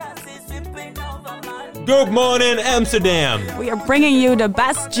Good morning, Amsterdam. We are bringing you the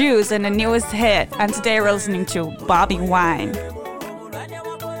best juice and the newest hit. And today we're listening to Bobby Wine.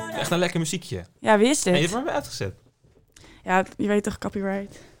 Echt een lekker muziekje. Ja, wie is dit? En je hebt hem uitgezet. Ja, je weet toch,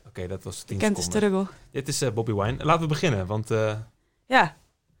 copyright. Oké, dat was 10 Kent de seconden. struggle. Dit is Bobby Wine. Laten we beginnen, want... Ja.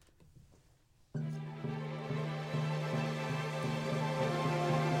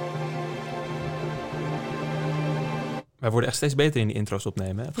 Wij worden echt steeds beter in die intro's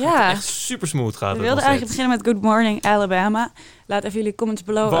opnemen. Het Ja. gaat echt super smooth gaat We het wilden nog eigenlijk steeds. beginnen met Good Morning Alabama. Laat even jullie comments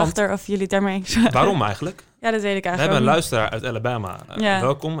below Want- achter of jullie het daarmee eens zijn. Waarom eigenlijk? Ja, dat weet ik We eigenlijk hebben een ook luisteraar uit Alabama. Ja.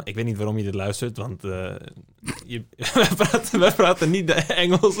 Welkom. Ik weet niet waarom je dit luistert, want wij praten niet de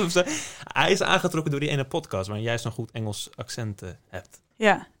Engels of zo. Hij is aangetrokken door die ene podcast waarin jij zo'n goed Engels accent hebt. niet.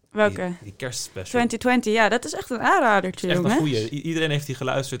 Ja, welke? Die kerstspecial. 2020, ja, dat is echt een aanradertje, Echt een jongen. goeie. Iedereen heeft die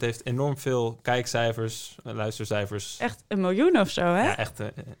geluisterd, heeft enorm veel kijkcijfers, luistercijfers. Echt 1 miljoen of zo, hè? Ja, echt.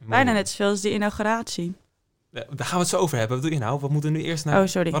 Bijna net zoveel als die inauguratie. Daar gaan we het zo over hebben. Wat doe je nou? We moeten nu eerst naar... Oh,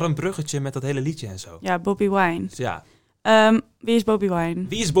 sorry. Wat een bruggetje met dat hele liedje en zo. Ja, Bobby Wine. Dus ja. Wie is Bobby Wine?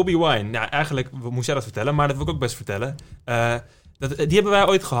 Wie is Bobby Wine? Nou, eigenlijk moest jij dat vertellen, maar dat wil ik ook best vertellen. Die hebben wij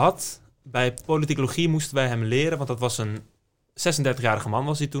ooit gehad. Bij politicologie moesten wij hem leren, want dat was een 36-jarige man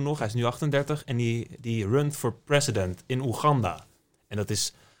was hij toen nog. Hij is nu 38 en die runt for president in Oeganda. En dat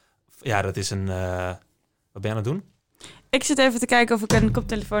is een... wat ben je aan het doen? Ik zit even te kijken of ik een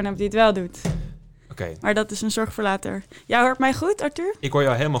koptelefoon heb die het wel doet. Oké. Maar dat is een zorg voor later. Jij hoort mij goed, Arthur? Ik hoor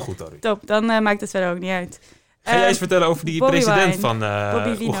jou helemaal goed, Tori. Top, dan maakt het verder ook niet uit. Ga jij eens vertellen over die Bobby president Wine. van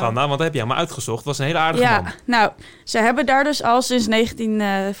Bobby Wino. Oeganda? Want dat heb je helemaal uitgezocht. Het was een hele aardige man. Ja, nou, ze hebben daar dus al sinds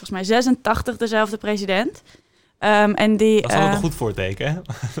 1986 dezelfde president. En die, Dat is altijd een goed voorteken, hè?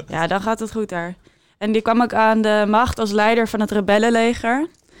 ja, dan gaat het goed daar. En die kwam ook aan de macht als leider van het rebellenleger.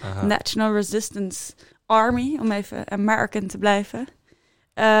 Aha. National Resistance Army, om even American te blijven.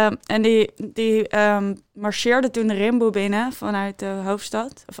 En die marcheerde toen de Rimboe binnen vanuit de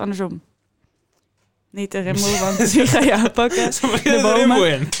hoofdstad. Of andersom. Niet de Rimboe, want die ga je pakken. Ze De beginnen de bomen. Rimboe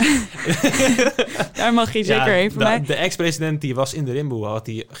in. Daar mag je zeker heen voor mij. De ex-president die was in de Rimboe,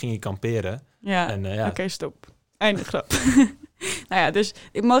 ging hij kamperen. Ja, En, ja. oké, stop. Einde grap. Nou ja, dus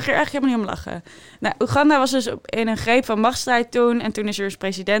ik mag er echt helemaal niet om lachen. Nou, Oeganda was dus in een greep van machtsstrijd toen. En toen is er dus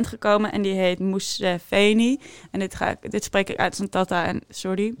president gekomen en die heet Museveni. En dit spreek ik uit als een tata en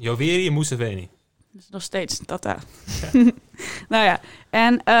sorry. Yoweri Museveni. Dat is nog steeds een tata. Nou ja,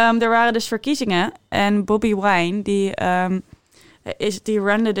 en er waren dus verkiezingen. En Bobby Wine, die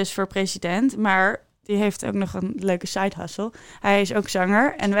runde dus voor president. Maar die heeft ook nog een leuke side hustle. Hij is ook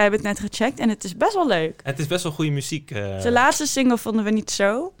zanger en wij hebben het net gecheckt. En het is best wel leuk. Het is best wel goede muziek. Zijn laatste single vonden we niet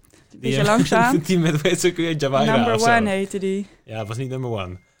zo. Een beetje langzaam. Die met, weet je, weer Javaira Number of zo. One heette die. Ja, het was niet number one.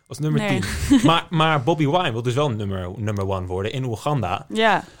 Het was nummer Nee. 10. Maar Bobby Wine wil dus wel number one worden in Oeganda.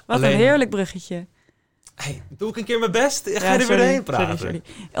 Ja, wat Alleen- een heerlijk bruggetje. Hey, doe ik een keer mijn best? Ga je Ja, er weer sorry, doorheen praten? sorry.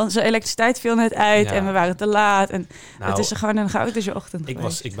 Onze elektriciteit viel net uit Ja. en we waren te laat. En Nou, het is gewoon een chaotische ochtend ik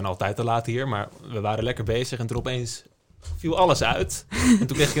geweest. ben altijd te laat hier, maar we waren lekker bezig en toen opeens viel alles uit. En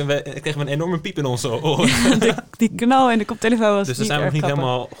toen kregen we een enorme piep in onze oren. Die knal in de koptelefoon was Dus daar niet zijn we nog erg niet grappig.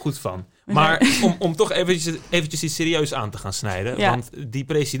 helemaal goed van. Maar om toch eventjes iets serieus aan te gaan snijden. Ja. Want die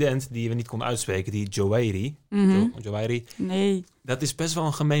president die we niet konden uitspreken, die Yoweri, Mhm. Yoweri, Nee, dat is best wel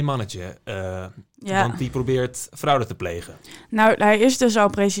een gemeen mannetje. ja. Want die probeert fraude te plegen. Nou, hij is dus al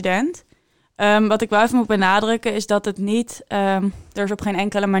president. Wat ik wel even moet benadrukken is dat het niet... er is op geen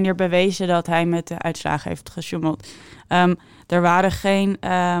enkele manier bewezen dat hij met de uitslagen heeft gesjoemeld. Er waren geen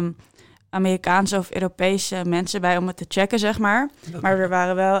Amerikaanse of Europese mensen bij om het te checken, zeg maar. Maar er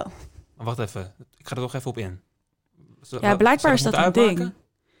waren wel... Maar wacht even, ik ga er toch even op in. Ja, blijkbaar is dat een uitmaken? ding.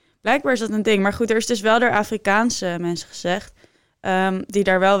 Blijkbaar is dat een ding. Maar goed, er is dus wel door Afrikaanse mensen gezegd... die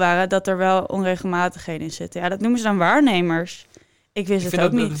daar wel waren, dat er wel onregelmatigheden in zitten. Ja, dat noemen ze dan waarnemers. Ik wist Ik het vind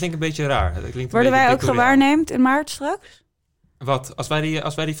ook dat niet. vind ik een beetje raar. Dat klinkt een Worden beetje wij ook dictatoriaal. gewaarneemd in maart straks? Wat? Als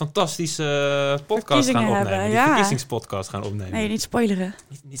wij die fantastische podcast Verkiezingen gaan opnemen. hebben, Die ja. verkiezingspodcast gaan opnemen. Nee, niet spoileren.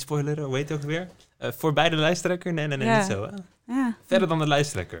 Niet spoileren, hoe heet het ook weer? Voor bij de lijsttrekker? Nee, Ja. niet zo. Hè? Ja, Verder dan de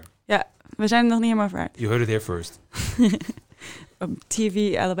lijsttrekker. we zijn er nog niet helemaal over uit. You heard it here first.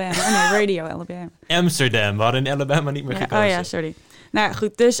 TV Alabama. Oh nee, Radio Alabama. Amsterdam, we hadden in Alabama niet meer Ja, gekozen. oh ja, sorry. Nou ja,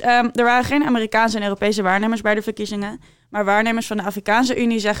 goed. Dus er waren geen Amerikaanse en Europese waarnemers bij de verkiezingen. Maar waarnemers van de Afrikaanse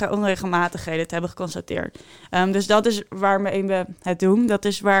Unie zeggen onregelmatigheden te hebben geconstateerd. Dus dat is waarmee we het doen. Dat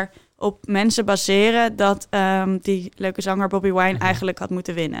is waarop mensen baseren dat die leuke zanger Bobby Wine eigenlijk had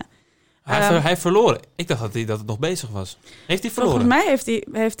moeten winnen. Hij heeft verloren. Ik dacht dat het nog bezig was. Heeft hij verloren? Volgens mij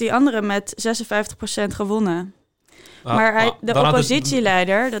heeft die andere met 56% gewonnen. Maar de dan had het-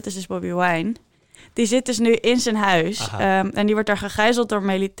 oppositieleider, dat is dus Bobby Wine... die zit dus nu in zijn huis. Aha. En die wordt daar gegijzeld door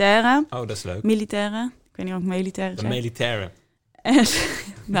militairen. Oh, dat is leuk. Militairen. weet niet wat militaire De zegt. militairen. En,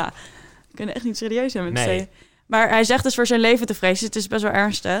 nou, we kunnen echt niet serieus zijn met Nee. z'n. Maar hij zegt dus voor zijn leven te vrezen. Het is best wel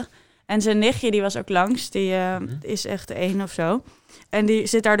ernstig. En zijn nichtje, die was ook langs. Die is echt 1 of zo. En die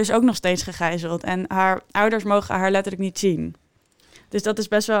zit daar dus ook nog steeds gegijzeld. En haar ouders mogen haar letterlijk niet zien. Dus dat is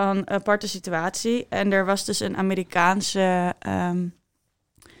best wel een aparte situatie. En er was dus een Amerikaanse...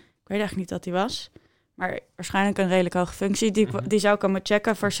 ik weet eigenlijk niet wat die was. Maar waarschijnlijk een redelijk hoge functie. Die zou komen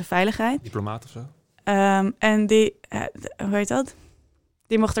checken voor zijn veiligheid. Diplomaat of zo? En die... hoe heet dat?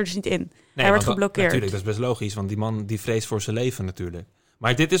 Die mocht er dus niet in. Hij werd geblokkeerd. Natuurlijk, dat is best logisch. Want die man die vreest voor zijn leven natuurlijk.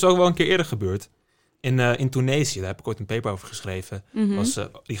 Maar dit is ook wel een keer eerder gebeurd. In Tunesië, daar heb ik ooit een paper over geschreven.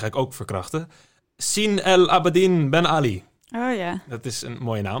 Die ga ik ook verkrachten. Sin El Abedin Ben Ali. Oh ja. Dat is een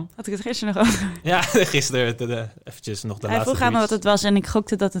mooie naam. Had ik het gisteren nog over. Ja, gisteren eventjes nog de Hij laatste vroeg aan me tweets. wat het was en ik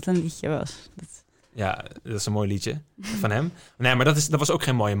gokte dat het een liedje was. Ja, dat is een mooi liedje van hem. Nee, maar dat was ook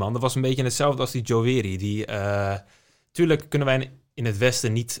geen mooie man. Dat was een beetje hetzelfde als die Joweri. Tuurlijk kunnen wij in het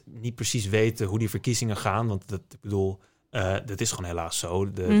Westen niet precies weten hoe die verkiezingen gaan. Want dat is gewoon helaas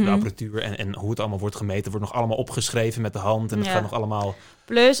zo. De apparatuur en hoe het allemaal wordt gemeten... wordt nog allemaal opgeschreven met de hand. En het gaat nog allemaal...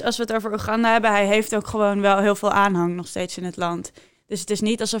 Plus, als we het over Oeganda hebben... hij heeft ook gewoon wel heel veel aanhang nog steeds in het land. Dus het is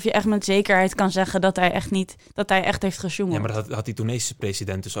niet alsof je echt met zekerheid kan zeggen... dat hij echt heeft gesjoemeld. Ja, maar dat had die Tunesische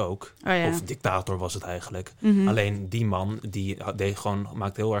president dus ook. Oh, ja. Of dictator was het eigenlijk. Alleen die man,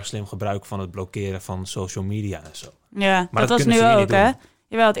 maakte heel erg slim gebruik... van het blokkeren van social media en zo. Ja, maar dat was nu ook, hè?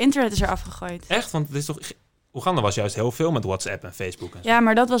 Jawel, het internet is er afgegooid. Echt? Want het is toch... Oeganda was juist heel veel met WhatsApp en Facebook en zo. Ja,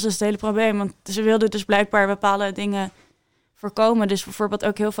 maar dat was dus het hele probleem. Want ze wilden dus blijkbaar bepaalde dingen voorkomen. Dus bijvoorbeeld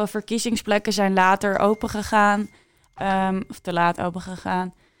ook heel veel verkiezingsplekken zijn later opengegaan. Of te laat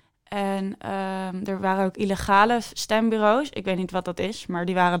opengegaan. En er waren ook illegale stembureaus. Ik weet niet wat dat is, maar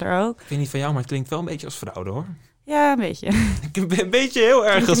die waren er ook. Ik weet niet van jou, maar het klinkt wel een beetje als fraude, hoor. Ja, een beetje. Een beetje heel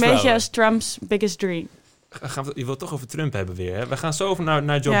erg als Een fraude. beetje als Trump's biggest dream. Je wilt het toch over Trump hebben weer, hè? We gaan zo over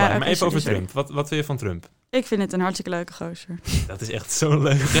naar Joe Biden, maar even over Trump. Wat vind je van Trump? Ik vind het een hartstikke leuke gozer. Dat is echt zo'n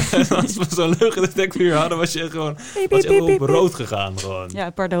leugen. Als we zo'n leugendetector hier hadden, was je gewoon op rood gegaan. Gewoon. Ja,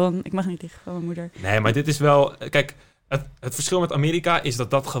 pardon. Ik mag niet liggen van mijn moeder. Nee, maar dit is wel... Kijk, het verschil met Amerika is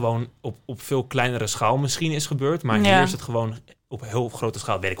dat gewoon op veel kleinere schaal misschien is gebeurd. Maar hier is het gewoon op heel grote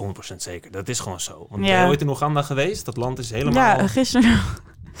schaal, weet ik 100% zeker. Dat is gewoon zo. Want ben je ooit in Oeganda geweest? Dat land is helemaal... Ja, gisteren.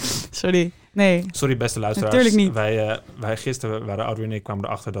 Sorry. Nee. Sorry, beste luisteraars. Natuurlijk niet. Wij gisteren waren Audrey en ik kwamen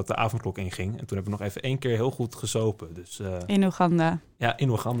erachter dat de avondklok inging. En toen hebben we nog even 1 keer heel goed gesopen. Dus, in Oeganda. Ja, in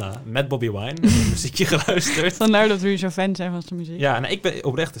Oeganda. Met Bobby Wine. Een muziekje geluisterd. Vandaar dat we hier zo fan zijn van zijn muziek. Ja, nou, ik ben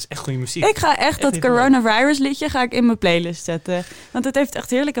oprecht, het is echt goede muziek. Ik ga echt dat coronavirus liedje ga ik in mijn playlist zetten. Want het heeft echt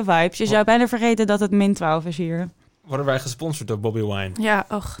heerlijke vibes. Je zou bijna vergeten dat het min 12 is hier. Worden wij gesponsord door Bobby Wine? Ja,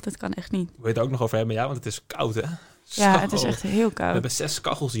 dat kan echt niet. Wil je het ook nog over hebben? Ja, want het is koud, hè? Ja, het is echt heel koud. We hebben 6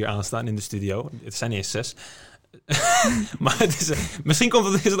 kachels hier aanstaan in de studio. Het zijn eerst 6. Maar misschien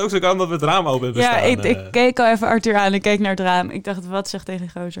is het ook zo koud omdat we het raam open hebben staan. Ja, ik keek al even Arthur aan. Ik keek naar het raam. Ik dacht, wat zegt tegen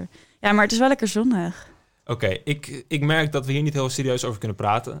die gozer? Ja, maar het is wel lekker zonnig. Oké, ik merk dat we hier niet heel serieus over kunnen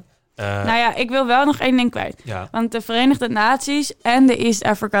praten. Nou ja, ik wil wel nog 1 ding kwijt. Ja. Want de Verenigde Naties en de East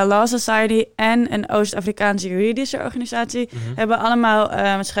Africa Law Society en een Oost-Afrikaanse juridische organisatie hebben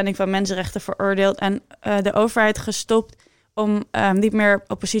allemaal schending van mensenrechten veroordeeld en de overheid gestopt om niet meer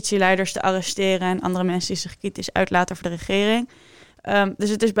oppositieleiders te arresteren en andere mensen die zich kritisch uitlaten voor de regering. Dus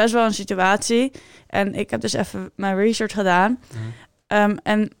het is best wel een situatie. En ik heb dus even mijn research gedaan.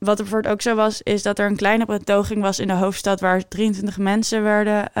 En wat er bijvoorbeeld ook zo was, is dat er een kleine betoging was in de hoofdstad waar 23 mensen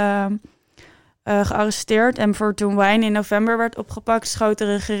werden gearresteerd. En bijvoorbeeld toen Wine in november werd opgepakt, schoten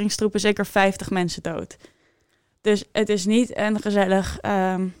regeringstroepen zeker 50 mensen dood. Dus het is niet een gezellig...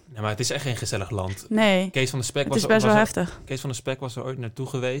 Nee, maar het is echt geen gezellig land. Nee, Kees van der Spek het is best wel heftig. Kees van der Spek was er ooit naartoe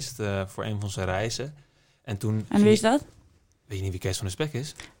geweest voor een van zijn reizen. En wie is dat? Weet je niet wie Kees van der Spek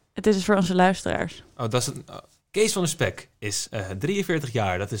is? Het is voor onze luisteraars. Oh, dat is Kees van der Spek is 43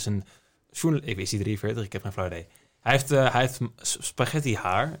 jaar. Dat is een journalist. Ik wist hij 43, ik heb geen flauw idee. Hij heeft spaghetti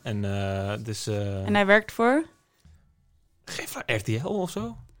haar. En en hij werkt voor? Geen flauw, RTL of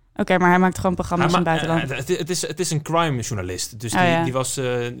zo? Oké, maar hij maakt gewoon programma's in het buitenland. Het is een crime journalist. Dus die was,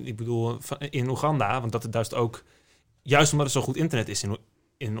 ik bedoel, in Oeganda, want daar is het ook, juist omdat er zo goed internet is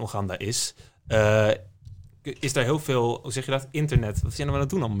in Oeganda is daar heel veel, hoe zeg je dat, internet. Wat zijn we aan het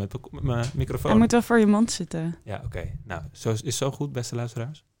doen allemaal met mijn microfoon? Hij moet wel voor je mond zitten. Ja, oké. Nou, is zo goed, beste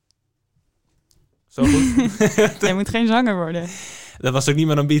luisteraars? Zo goed? Jij moet geen zanger worden. Dat was ook niet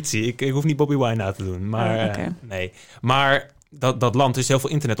mijn ambitie. Ik hoef niet Bobby Wine na te doen. Maar nee. Maar dat land is heel veel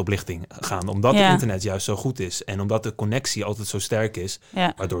internetoplichting gaande. Omdat het internet juist zo goed is. En omdat de connectie altijd zo sterk is.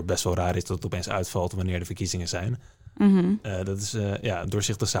 Ja. Waardoor het best wel raar is dat het opeens uitvalt wanneer de verkiezingen zijn. Mhm. Dat is een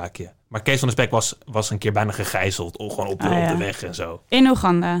doorzichtig zaakje. Maar Kees van der Spek was een keer bijna gegijzeld. Gewoon op de weg en zo. In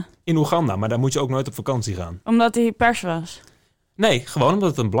Oeganda? In Oeganda, maar daar moet je ook nooit op vakantie gaan. Omdat hij pers was? Nee, gewoon omdat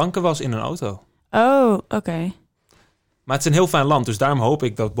het een blanke was in een auto. Oh, oké. Maar het is een heel fijn land, dus daarom hoop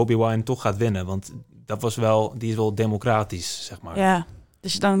ik dat Bobi Wine toch gaat winnen. Want die is wel democratisch, zeg maar. Ja,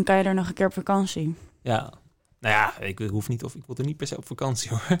 dus dan kan je er nog een keer op vakantie. Ja. Nou ja, ik wil er niet per se op vakantie,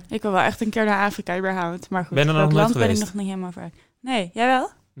 hoor. Ik wil wel echt een keer naar Afrika überhaupt. Maar goed, Ben er nog welk nooit land ben ik geweest? nog niet helemaal voor. Nee, jij wel?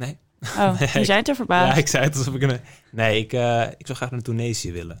 Nee. Oh, Nee, je zei te verbaasd. Ja, ik zei het alsof ik Nee, ik zou graag naar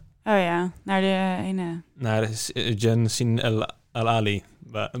Tunesië willen. Oh ja, naar de ene. Naar Jensin El Ali.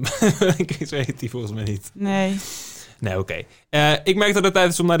 Ik weet die volgens mij niet. Nee. Nee, oké. Ik merk dat het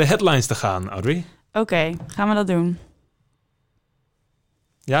tijd is om naar de headlines te gaan, Audrey. Oké, gaan we dat doen?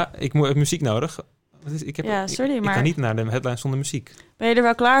 Ja, ik heb muziek nodig. Ik kan niet naar de headlines zonder muziek. Ben je er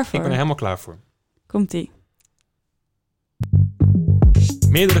wel klaar voor? Ik ben er helemaal klaar voor. Komt-ie.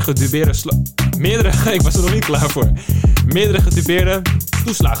 Ik was er nog niet klaar voor. Meerdere gedupeerde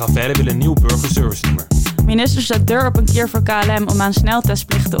toeslagenaffaire willen een nieuw burgerservice nummer. Minister zet deur op een keer voor KLM om aan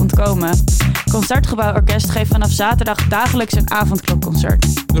sneltestplicht te ontkomen. Concertgebouworkest geeft vanaf zaterdag dagelijks een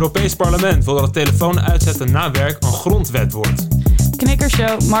avondklokconcert. Europees Parlement wil dat het telefoon uitzetten na werk een grondwet wordt.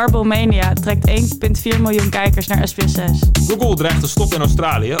 Knikkershow Marble Mania trekt 1,4 miljoen kijkers naar SBS6. Google dreigt te stoppen in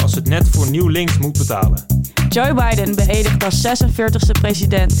Australië als het net voor nieuw links moet betalen. Joe Biden beëdigt als 46e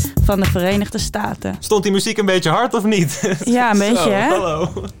president van de Verenigde Staten. Stond die muziek een beetje hard of niet? Ja, een beetje, hè?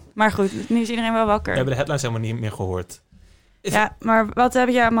 Hallo. Maar goed, nu is iedereen wel wakker. We hebben de headlines helemaal niet meer gehoord. Ja, maar wat heb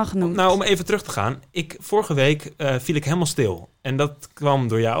jij allemaal genoemd? Nou, om even terug te gaan. Vorige week viel ik helemaal stil. En dat kwam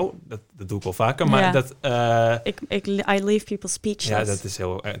door jou. Dat doe ik wel vaker. Maar I leave people speechless. Ja, dat is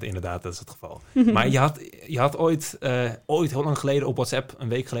inderdaad, dat is het geval. Maar je had ooit heel lang geleden op WhatsApp, een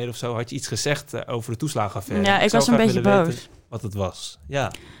week geleden of zo, had je iets gezegd over de toeslagenaffaire. Ja, ik was een beetje boos. Wat het was,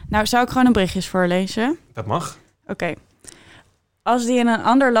 ja. Nou, zou ik gewoon een berichtjes voorlezen? Dat mag. Oké. Als die in een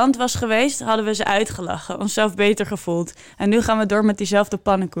ander land was geweest, hadden we ze uitgelachen, onszelf beter gevoeld. En nu gaan we door met diezelfde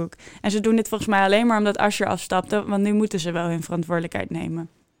pannenkoek. En ze doen dit volgens mij alleen maar omdat Asscher afstapte, want nu moeten ze wel hun verantwoordelijkheid nemen.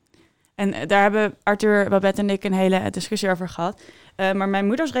 En daar hebben Arthur, Babette en ik een hele discussie over gehad. Maar mijn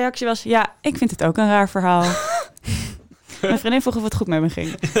moeders reactie was, ja, ik vind het ook een raar verhaal. Mijn vriendin vroeg of het goed met me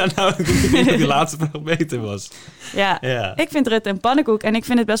ging. Ja, nou, ik denk dat die laatste vraag beter was. Ja, ik vind Rutte een pannenkoek. En ik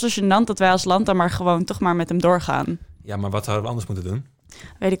vind het best wel gênant dat wij als land dan maar gewoon toch maar met hem doorgaan. Ja, maar wat zouden we anders moeten doen?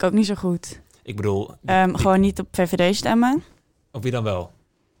 Weet ik ook niet zo goed. Ik bedoel... gewoon niet op VVD stemmen. Op wie dan wel?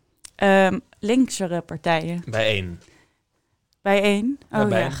 Linksere partijen. Bij één? Oh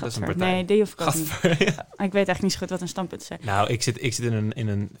ja, dat is een partij. Nee, die hoef ik ook niet. Ik weet echt niet zo goed wat een standpunt zijn. Nou, ik zit in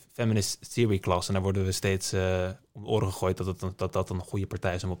een feminist theory klas en daar worden we steeds om de oren gegooid dat een goede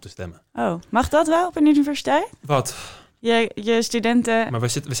partij is om op te stemmen. Oh, mag dat wel op een universiteit? Wat? Je studenten... Maar we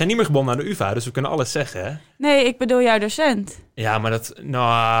zijn niet meer gebonden aan de UvA, dus we kunnen alles zeggen, hè? Nee, ik bedoel jouw docent. Ja, maar dat...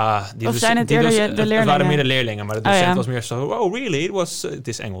 Nou, of zijn het eerder de leerlingen? Het waren meer de leerlingen, maar de docent was meer zo... Oh, really? Het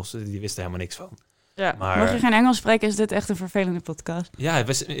is Engels. Die wisten helemaal niks van. Ja, maar, mocht je geen Engels spreken, is dit echt een vervelende podcast. Ja,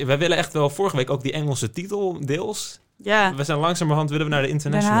 wij willen echt wel vorige week ook die Engelse titel deels. Ja. We zijn langzamerhand willen we naar de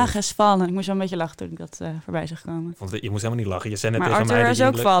international. Den Haag is vallen. Ik moest wel een beetje lachen toen ik dat voorbij zag komen. Je moest helemaal niet lachen. Je zei net maar tegen Arthur mij... is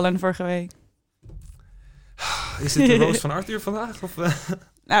ook vallen vorige week. Is dit de roos van Arthur vandaag? Of,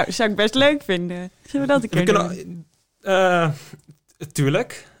 Nou, dat zou ik best leuk vinden. Zullen we dat een keer doen?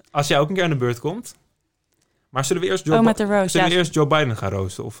 Tuurlijk. Als jij ook een keer aan de beurt komt. Maar zullen we eerst Joe Biden gaan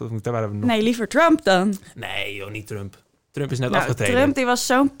roosten? Of daar waren we nog... Nee, liever Trump dan. Nee, joh, niet Trump. Trump is net afgetreden. Trump die was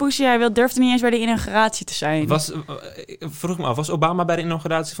zo'n pussy. Hij durfde niet eens bij de inauguratie te zijn. Vroeg me af, was Obama bij de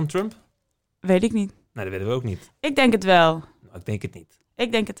inauguratie van Trump? Weet ik niet. Nee, dat weten we ook niet. Ik denk het wel. Nou, ik denk het niet.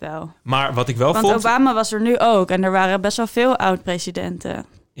 Ik denk het wel. Maar wat ik wel vond... Want Obama was er nu ook. En er waren best wel veel oud-presidenten.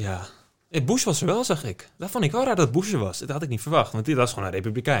 Ja. Bush was er wel, zag ik. Dat vond ik wel raar dat Bush er was. Dat had ik niet verwacht, want die was gewoon een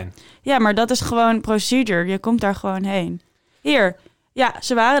republikein. Ja, maar dat is gewoon procedure. Je komt daar gewoon heen. Hier. Ja,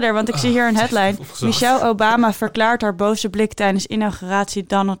 ze waren er, want ik zie hier een headline. Michelle Obama verklaart haar boze blik tijdens inauguratie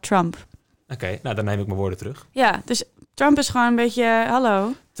Donald Trump. Oké, nou dan neem ik mijn woorden terug. Ja, dus Trump is gewoon een beetje...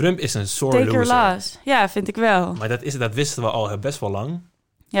 Hallo. Trump is een sore loser. Take your loss. Ja, vind ik wel. Maar dat wisten we al best wel lang.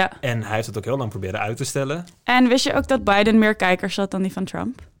 Ja. En hij heeft het ook heel lang proberen uit te stellen. En wist je ook dat Biden meer kijkers had dan die van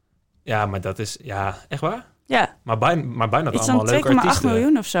Trump? Ja, maar dat is... Ja, echt waar? Ja. Maar Biden had iets allemaal leuke artiesten. 2,8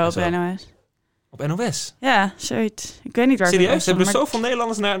 miljoen of zo op NOS. Op NOS? Ja, zoiets. Ik weet niet waar. Serieus? Hebben er zoveel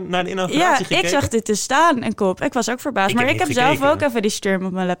Nederlanders naar de inauguratie gekeken? Ja, ik zag dit te staan en kop. Ik was ook verbaasd. Maar ik heb zelf ook even die stream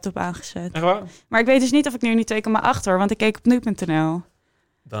op mijn laptop aangezet. Echt waar? Maar ik weet dus niet of ik nu niet 2,8 hoor, want ik keek op nu.nl.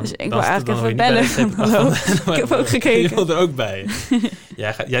 Dus ik wil eigenlijk even bellen. Ik heb ook gekeken. Je wil er ook bij.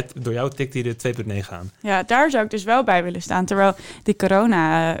 Door jou tikt hij de 2.9 aan. Ja, daar zou ik dus wel bij willen staan. Terwijl die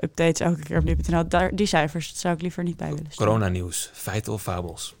corona-updates elke keer op nu.nl, die cijfers zou ik liever niet bij willen staan. Corona-nieuws. Feiten of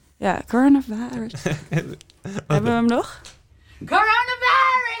fabels? Ja, coronavirus. Hebben we hem nog?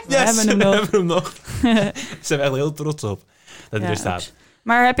 Coronavirus! Yes, we hebben hem nog. Daar zijn we echt heel trots op dat hij er staat.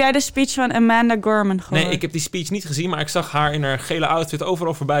 Maar heb jij de speech van Amanda Gorman gehoord? Nee, ik heb die speech niet gezien, maar ik zag haar in haar gele outfit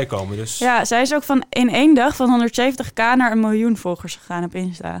overal voorbij komen. Dus... Ja, zij is ook in 1 dag van 170.000 naar 1 miljoen volgers gegaan op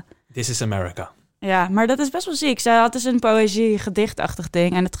Insta. This is America. Ja, maar dat is best wel ziek. Zij had dus een poëzie-gedichtachtig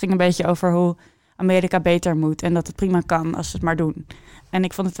ding. En het ging een beetje over hoe Amerika beter moet. En dat het prima kan als ze het maar doen. En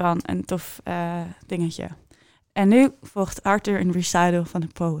ik vond het wel een tof dingetje. En nu volgt Arthur een recital van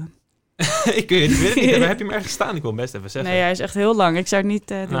een poem. Ik weet het niet. Waar heb je hem ergens staan? Ik wil hem best even zeggen. Nee, hij is echt heel lang. Ik zou het niet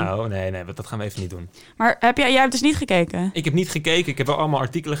doen. Nou, nee, dat gaan we even niet doen. Maar jij hebt dus niet gekeken? Ik heb niet gekeken. Ik heb wel allemaal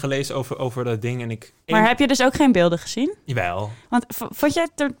artikelen gelezen over dat ding. Maar heb je dus ook geen beelden gezien? Jawel. Want vond jij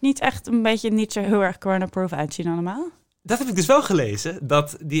het er niet echt een beetje niet zo heel erg corona-proof uitzien allemaal? Dat heb ik dus wel gelezen.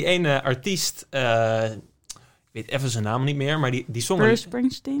 Dat die ene artiest... ik weet even zijn naam niet meer, maar die zong... Bruce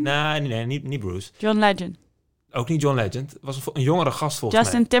Springsteen? Nee, niet Bruce. John Legend? Ook niet John Legend. Het was een jongere gast volgens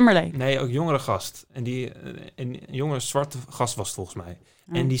mij. Justin Timberlake? Nee, ook een jongere gast. En een jongere zwarte gast was het volgens mij.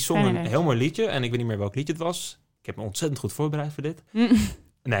 En die zong een heel mooi liedje. En ik weet niet meer welk liedje het was. Ik heb me ontzettend goed voorbereid voor dit.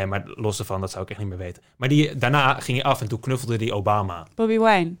 Nee, maar los ervan, dat zou ik echt niet meer weten. Maar daarna ging hij af en toen knuffelde hij Obama. Bobby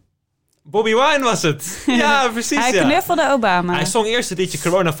Wine? Bobby Wine was het! Ja, precies. Hij knuffelde Obama. Hij zong eerst het liedje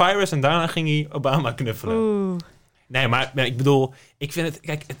Coronavirus en daarna ging hij Obama knuffelen. Oeh. Nee, maar ik bedoel, ik vind het...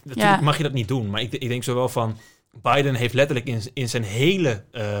 Kijk, natuurlijk mag je dat niet doen. Maar ik denk zo wel van... Biden heeft letterlijk in zijn hele...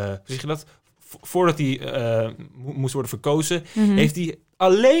 hoe zeg je dat? Voordat hij moest worden verkozen... heeft hij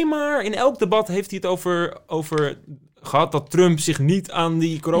alleen maar... In elk debat heeft hij het over gehad... dat Trump zich niet aan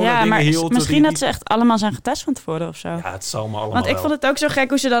die corona-dingen hield. Misschien dat ze echt allemaal zijn getest van tevoren of zo. Ja, het zal me allemaal Want ik vond het ook zo gek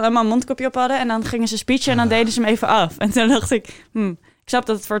hoe ze dan allemaal een mondkapje op hadden... en dan gingen ze speechen en dan deden ze hem even af. En toen dacht ik... Ik snap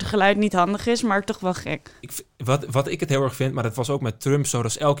dat het voor het geluid niet handig is, maar toch wel gek. Wat ik het heel erg vind, maar dat was ook met Trump zo,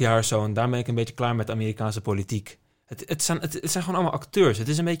 dat is elk jaar zo. En daar ben ik een beetje klaar met de Amerikaanse politiek. Het zijn gewoon allemaal acteurs. Het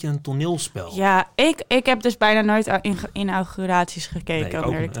is een beetje een toneelspel. Ja, ik heb dus bijna nooit inauguraties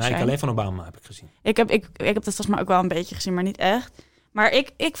gekeken. Nee, ik alleen van Obama heb ik gezien. Ik heb dat volgens mij ook wel een beetje gezien, maar niet echt. Maar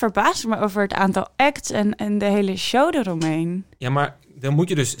ik verbaasde me over het aantal acts en de hele show eromheen. Ja, maar dan moet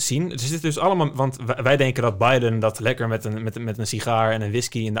je dus zien. Er zit dus allemaal, want wij denken dat Biden dat lekker met een sigaar en een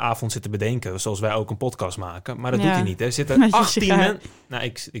whisky in de avond zit te bedenken. Zoals wij ook een podcast maken. Maar dat doet hij niet. Er zitten 18 mensen.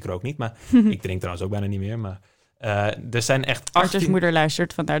 Nou, ik rook niet, maar ik drink trouwens ook bijna niet meer. Maar er zijn echt 18... Arthur's moeder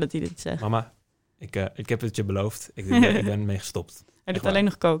luistert, vandaar dat hij dit zegt. Mama, ik heb het je beloofd. Ik ben mee gestopt. Hij doet alleen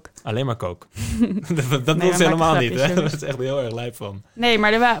nog coke. Alleen maar coke. dat doet ze helemaal niet. Hè? Dat is echt heel erg lijp van. Nee,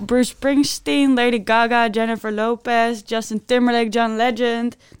 maar er waren Bruce Springsteen, Lady Gaga, Jennifer Lopez, Justin Timberlake, John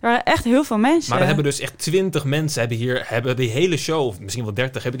Legend. Er waren echt heel veel mensen. Maar er hebben dus echt 20 mensen hebben die hele show, of misschien wel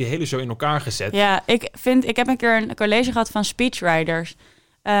 30, hebben die hele show in elkaar gezet. Ja, ik heb een keer een college gehad van speechwriters.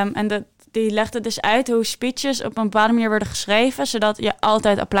 En die legden dus uit hoe speeches op een bepaalde manier worden geschreven, zodat je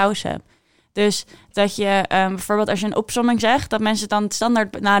altijd applaus hebt. Dus dat je bijvoorbeeld als je een opsomming zegt... dat mensen dan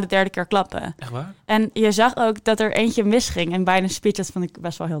standaard na de 3e keer klappen. Echt waar? En je zag ook dat er eentje misging. En bijna speech, dat vond ik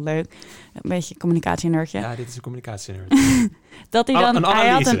best wel heel leuk. Een beetje communicatie-nerdje. Ja, dit is een communicatie-nerd. Dat hij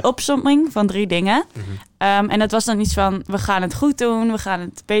had een opsomming van 3 dingen. En dat was dan iets van... we gaan het goed doen, we gaan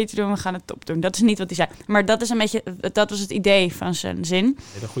het beter doen, we gaan het top doen. Dat is niet wat hij zei. Maar dat is een beetje, dat was het idee van zijn zin. Een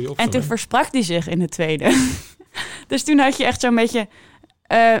goede opsomming. En toen versprak hij zich in de tweede. Dus toen had je echt zo'n beetje...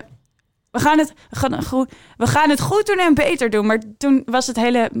 We gaan het goed doen en beter doen. Maar toen was het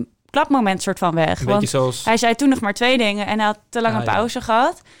hele klapmoment soort van weg. Want zoals... hij zei toen nog maar 2 dingen en hij had te lang een pauze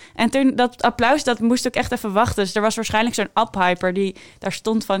gehad. En toen dat applaus, dat moest ook echt even wachten. Dus er was waarschijnlijk zo'n uphyper die daar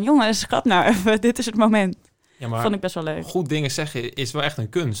stond van... jongens, klap nou even, dit is het moment. Ja, maar vond ik best wel leuk. Goed dingen zeggen is wel echt een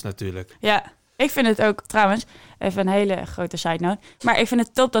kunst natuurlijk. Ja, ik vind het ook trouwens, even een hele grote side note... maar ik vind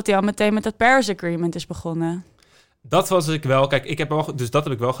het top dat hij al meteen met dat Paris Agreement is begonnen. Dat was ik wel. Kijk, dat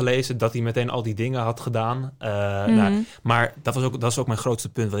heb ik wel gelezen, dat hij meteen al die dingen had gedaan. Maar dat is ook mijn grootste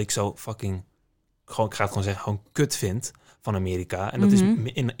punt, wat ik zo fucking, ik ga het gewoon zeggen, gewoon kut vind van Amerika. En dat is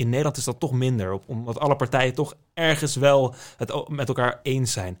in Nederland is dat toch minder, omdat alle partijen toch ergens wel het met elkaar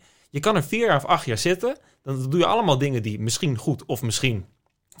eens zijn. Je kan er 4 of 8 jaar zitten, dan doe je allemaal dingen die misschien goed of misschien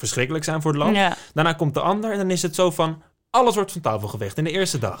verschrikkelijk zijn voor het land. Ja. Daarna komt de ander en dan is het zo van... alles wordt van tafel geveegd in de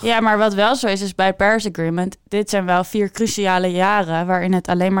eerste dag. Ja, maar wat wel zo is bij Paris Agreement... dit zijn wel 4 cruciale jaren... waarin het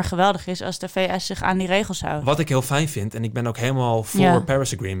alleen maar geweldig is als de VS zich aan die regels houdt. Wat ik heel fijn vind, en ik ben ook helemaal voor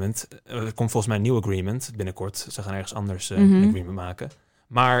Paris Agreement... er komt volgens mij een nieuw agreement binnenkort. Ze gaan ergens anders een agreement maken.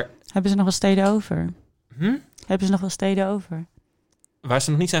 Maar... Hebben ze nog wel steden over? Hebben ze nog wel steden over? Waar ze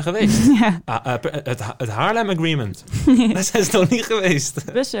nog niet zijn geweest. Ja. Het Haarlem Agreement. Daar zijn ze nog niet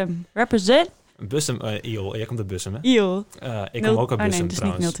geweest. Bussum. Represent. Bussum, Iol. Jij komt uit Bussum, hè? Iol. Ik kom ook uit Bussum, nee, dus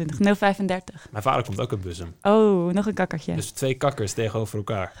trouwens. niet 020. 035. Mijn vader komt ook uit Bussum. Oh, nog een kakkertje. Dus 2 kakkers tegenover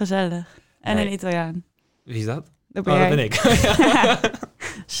elkaar. Gezellig. En Nee. een Italiaan. Wie is dat? Dat ben Oh, jij. dat ben ik.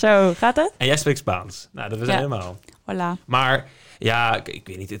 Zo, gaat het? En jij spreekt Spaans. Nou, dat zijn Ja. helemaal. Voilà. Maar ja, ik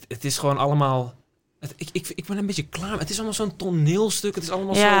weet niet. Het is gewoon allemaal... Ik ben een beetje klaar. Het is allemaal zo'n toneelstuk. Het is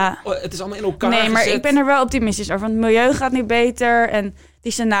allemaal Ja. zo... Het is allemaal in elkaar Nee, maar gezet. ik ben er wel optimistisch over. Want het milieu gaat nu beter. En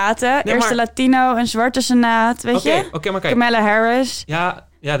die senaten. Nee, Eerst de maar- Latino, een zwarte senaat. Weet je? Oké, maar kijk. Kamala Harris. Ja,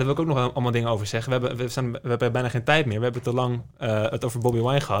 daar wil ik ook nog allemaal dingen over zeggen. We hebben bijna geen tijd meer. We hebben te lang het over Bobby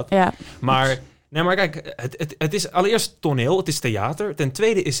Wine gehad. Ja. Maar kijk, het is allereerst toneel, het is theater. Ten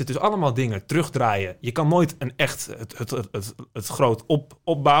tweede is het dus allemaal dingen terugdraaien. Je kan nooit een echt het groot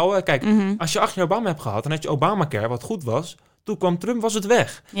opbouwen. Kijk, als je 8 jaar Obama hebt gehad, dan had je Obamacare, wat goed was. Toen kwam Trump, was het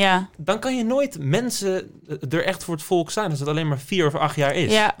weg. Ja. Dan kan je nooit mensen er echt voor het volk zijn als het alleen maar 4 of 8 jaar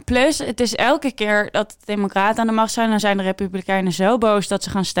is. Ja, plus het is elke keer dat de Democraten aan de macht zijn, dan zijn de Republikeinen zo boos dat ze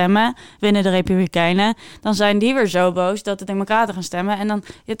gaan stemmen. Winnen de Republikeinen. Dan zijn die weer zo boos dat de Democraten gaan stemmen. En dan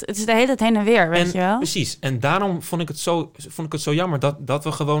het is de hele tijd heen en weer, weet je wel? Precies. En daarom vond ik het zo jammer dat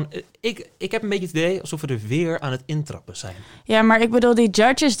we gewoon... Ik heb een beetje het idee alsof we er weer aan het intrappen zijn. Ja, maar ik bedoel die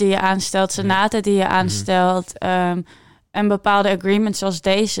judges die je aanstelt, senaten die je aanstelt, en bepaalde agreements zoals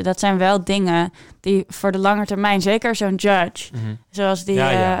deze, dat zijn wel dingen die voor de lange termijn, zeker zo'n judge, zoals die,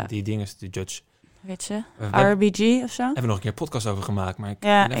 die dingen, de judge. weet ze, We RBG of zo? hebben we nog een keer een podcast over gemaakt, maar ik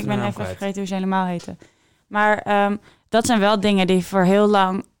Ja, ben ik de ben naam even kwijt. vergeten hoe ze helemaal heten. Maar dat zijn wel dingen die voor heel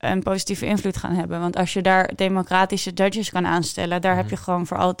lang een positieve invloed gaan hebben. Want als je daar democratische judges kan aanstellen, daar heb je gewoon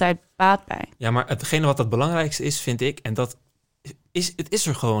voor altijd baat bij. Ja, maar hetgene wat het belangrijkste is, vind ik, en dat het is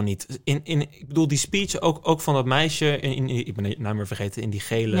er gewoon niet. Ik bedoel, die speech ook van dat meisje, ik ben de naam weer vergeten, in die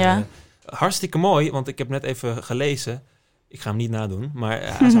gele... Ja. Hartstikke mooi, want ik heb net even gelezen. Ik ga hem niet nadoen, maar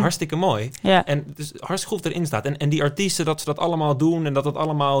hij is hartstikke mooi. Ja. En het is hartstikke goed erin staat. En die artiesten, dat ze dat allemaal doen en dat het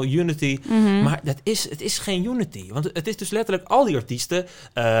allemaal unity. Maar het is geen unity. Want het is dus letterlijk al die artiesten,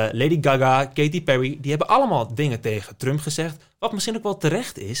 Lady Gaga, Katy Perry, die hebben allemaal dingen tegen Trump gezegd. Wat misschien ook wel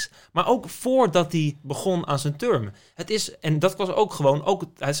terecht is, maar ook voordat hij begon aan zijn term. Het is, en dat was ook gewoon,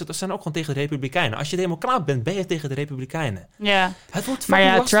 ze zijn ook gewoon tegen de Republikeinen. Als je democraat bent, ben je tegen de Republikeinen. Ja. Het wordt Maar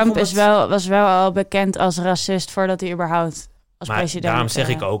fucking ja, lastig Trump om het- was wel al bekend als racist voordat hij überhaupt als Maar president... daarom zeg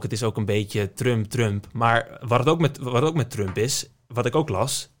ik ook, het is ook een beetje Trump. Maar wat ook met Trump is, wat ik ook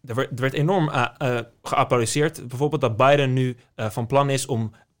las, er werd enorm geapplaudiseerd. Bijvoorbeeld dat Biden nu van plan is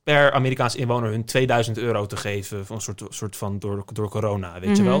om per Amerikaanse inwoner hun €2000 te geven, van een soort van door corona,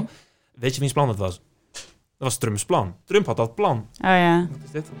 weet je wel. Weet je wiens plan dat was? Dat was Trumps plan. Trump had dat plan. Oh ja. Wat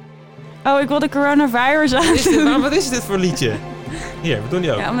is dit? Oh, ik wil de coronavirus aan. Wat is dit voor liedje? Hier, we doen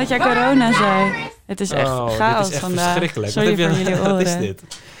die ook. Ja, omdat jij corona zei. Het is echt Oh, chaos dit is echt vandaag. verschrikkelijk. Sorry Wat heb voor je- jullie oren. Wat is dit?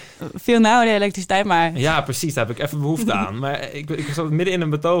 Viel nou de elektriciteit maar. Ja, precies. Daar heb ik even behoefte aan. Maar ik zat midden in een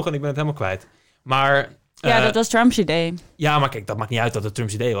betoog en ik ben het helemaal kwijt. Maar... Ja, dat was Trump's idee. Ja, maar kijk, dat maakt niet uit dat het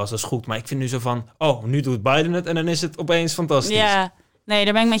Trumps idee was. Dat is goed. Maar ik vind nu zo van... Oh, nu doet Biden het en dan is het opeens fantastisch. Ja, nee,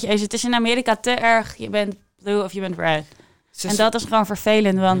 daar ben ik met je eens. Het is in Amerika te erg. Je bent blue of je bent red. En dat is gewoon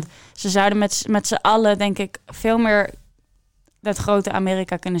vervelend. Want ze zouden met z'n allen, denk ik, veel meer dat grote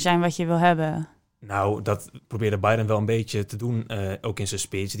Amerika kunnen zijn wat je wil hebben. Nou, dat probeerde Biden wel een beetje te doen, ook in zijn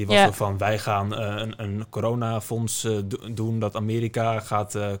speech. Die was Ja. zo van, wij gaan een coronafonds doen, dat Amerika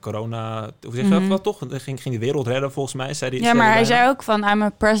gaat corona... Hoe zeg je dat wel, toch? Ging de wereld redden, volgens mij, zei hij. Ja, maar hij bijna. zei ook van, I'm a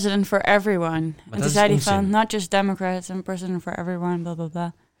president for everyone. En dat toen is zei hij onzin. van, not just Democrats, I'm president for everyone, bla bla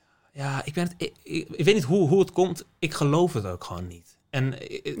bla. Ja, ik weet niet hoe het komt. Ik geloof het ook gewoon niet. En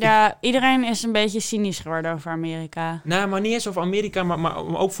Ja, iedereen is een beetje cynisch geworden over Amerika. nou, maar niet eens over Amerika, maar ook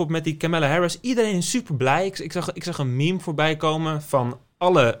bijvoorbeeld met die Kamala Harris. Iedereen is super blij. Ik zag een meme voorbij komen van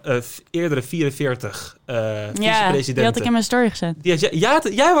alle eerdere 44 Ja, vicepresidenten. die had ik in mijn story gezet.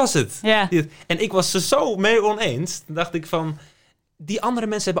 Jij was het. Ja. En ik was er zo mee oneens. Dan dacht ik van, die andere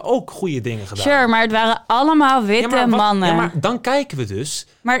mensen hebben ook goede dingen gedaan. Sure, maar het waren allemaal witte mannen. Ja, maar dan kijken we dus.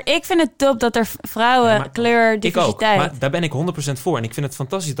 Maar ik vind het top dat er vrouwen, Ja, maar kleur, Ik ook, diversiteit... maar daar ben ik 100% voor. En ik vind het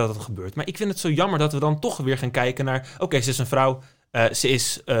fantastisch dat het gebeurt. Maar ik vind het zo jammer dat we dan toch weer gaan kijken naar... Oké, ze is een vrouw, ze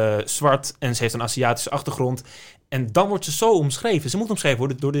is zwart en ze heeft een Aziatische achtergrond. En dan wordt ze zo omschreven. Ze moet omschreven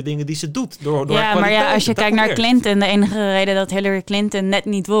worden door de dingen die ze doet. Door haar Ja, maar ja, kwaliteiten. als je Dat kijkt naar probeert. Clinton... de enige reden dat Hillary Clinton net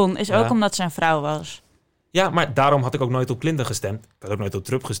niet won... is Ja. ook omdat ze een vrouw was. Ja, maar daarom had ik ook nooit op Clinton gestemd. Ik had ook nooit op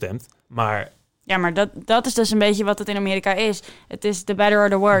Trump gestemd. Maar Ja, maar dat is dus een beetje wat het in Amerika is. Het is the better or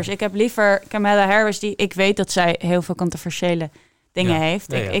the worse. Ik heb liever Kamala Harris, die ik weet dat zij heel veel controversiële dingen Ja.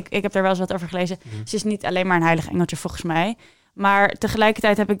 heeft. Ja, ja. Ik heb er wel eens wat over gelezen. Mhm. Ze is niet alleen maar een heilig engeltje volgens mij. Maar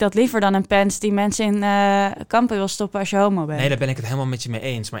tegelijkertijd heb ik dat liever dan een Pence die mensen in kampen wil stoppen als je homo bent. Nee, daar ben ik het helemaal met je mee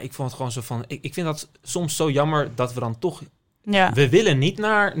eens. Maar ik vond het gewoon zo van... Ik vind dat soms zo jammer dat we dan toch... Ja. We willen niet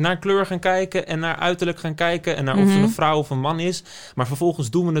naar kleur gaan kijken en naar uiterlijk gaan kijken... en naar of Mhm. het een vrouw of een man is. Maar vervolgens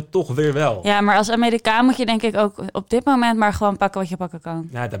doen we het toch weer wel. Ja, maar als Amerikaan moet je denk ik ook op dit moment maar gewoon pakken wat je pakken kan.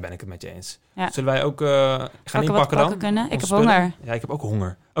 Ja, daar ben ik het met je eens. Ja. Zullen wij ook gaan Wat inpakken dan? pakken kunnen. Ik Onze heb spullen? honger. Ja, ik heb ook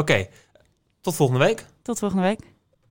honger. Oké, tot volgende week. Tot volgende week.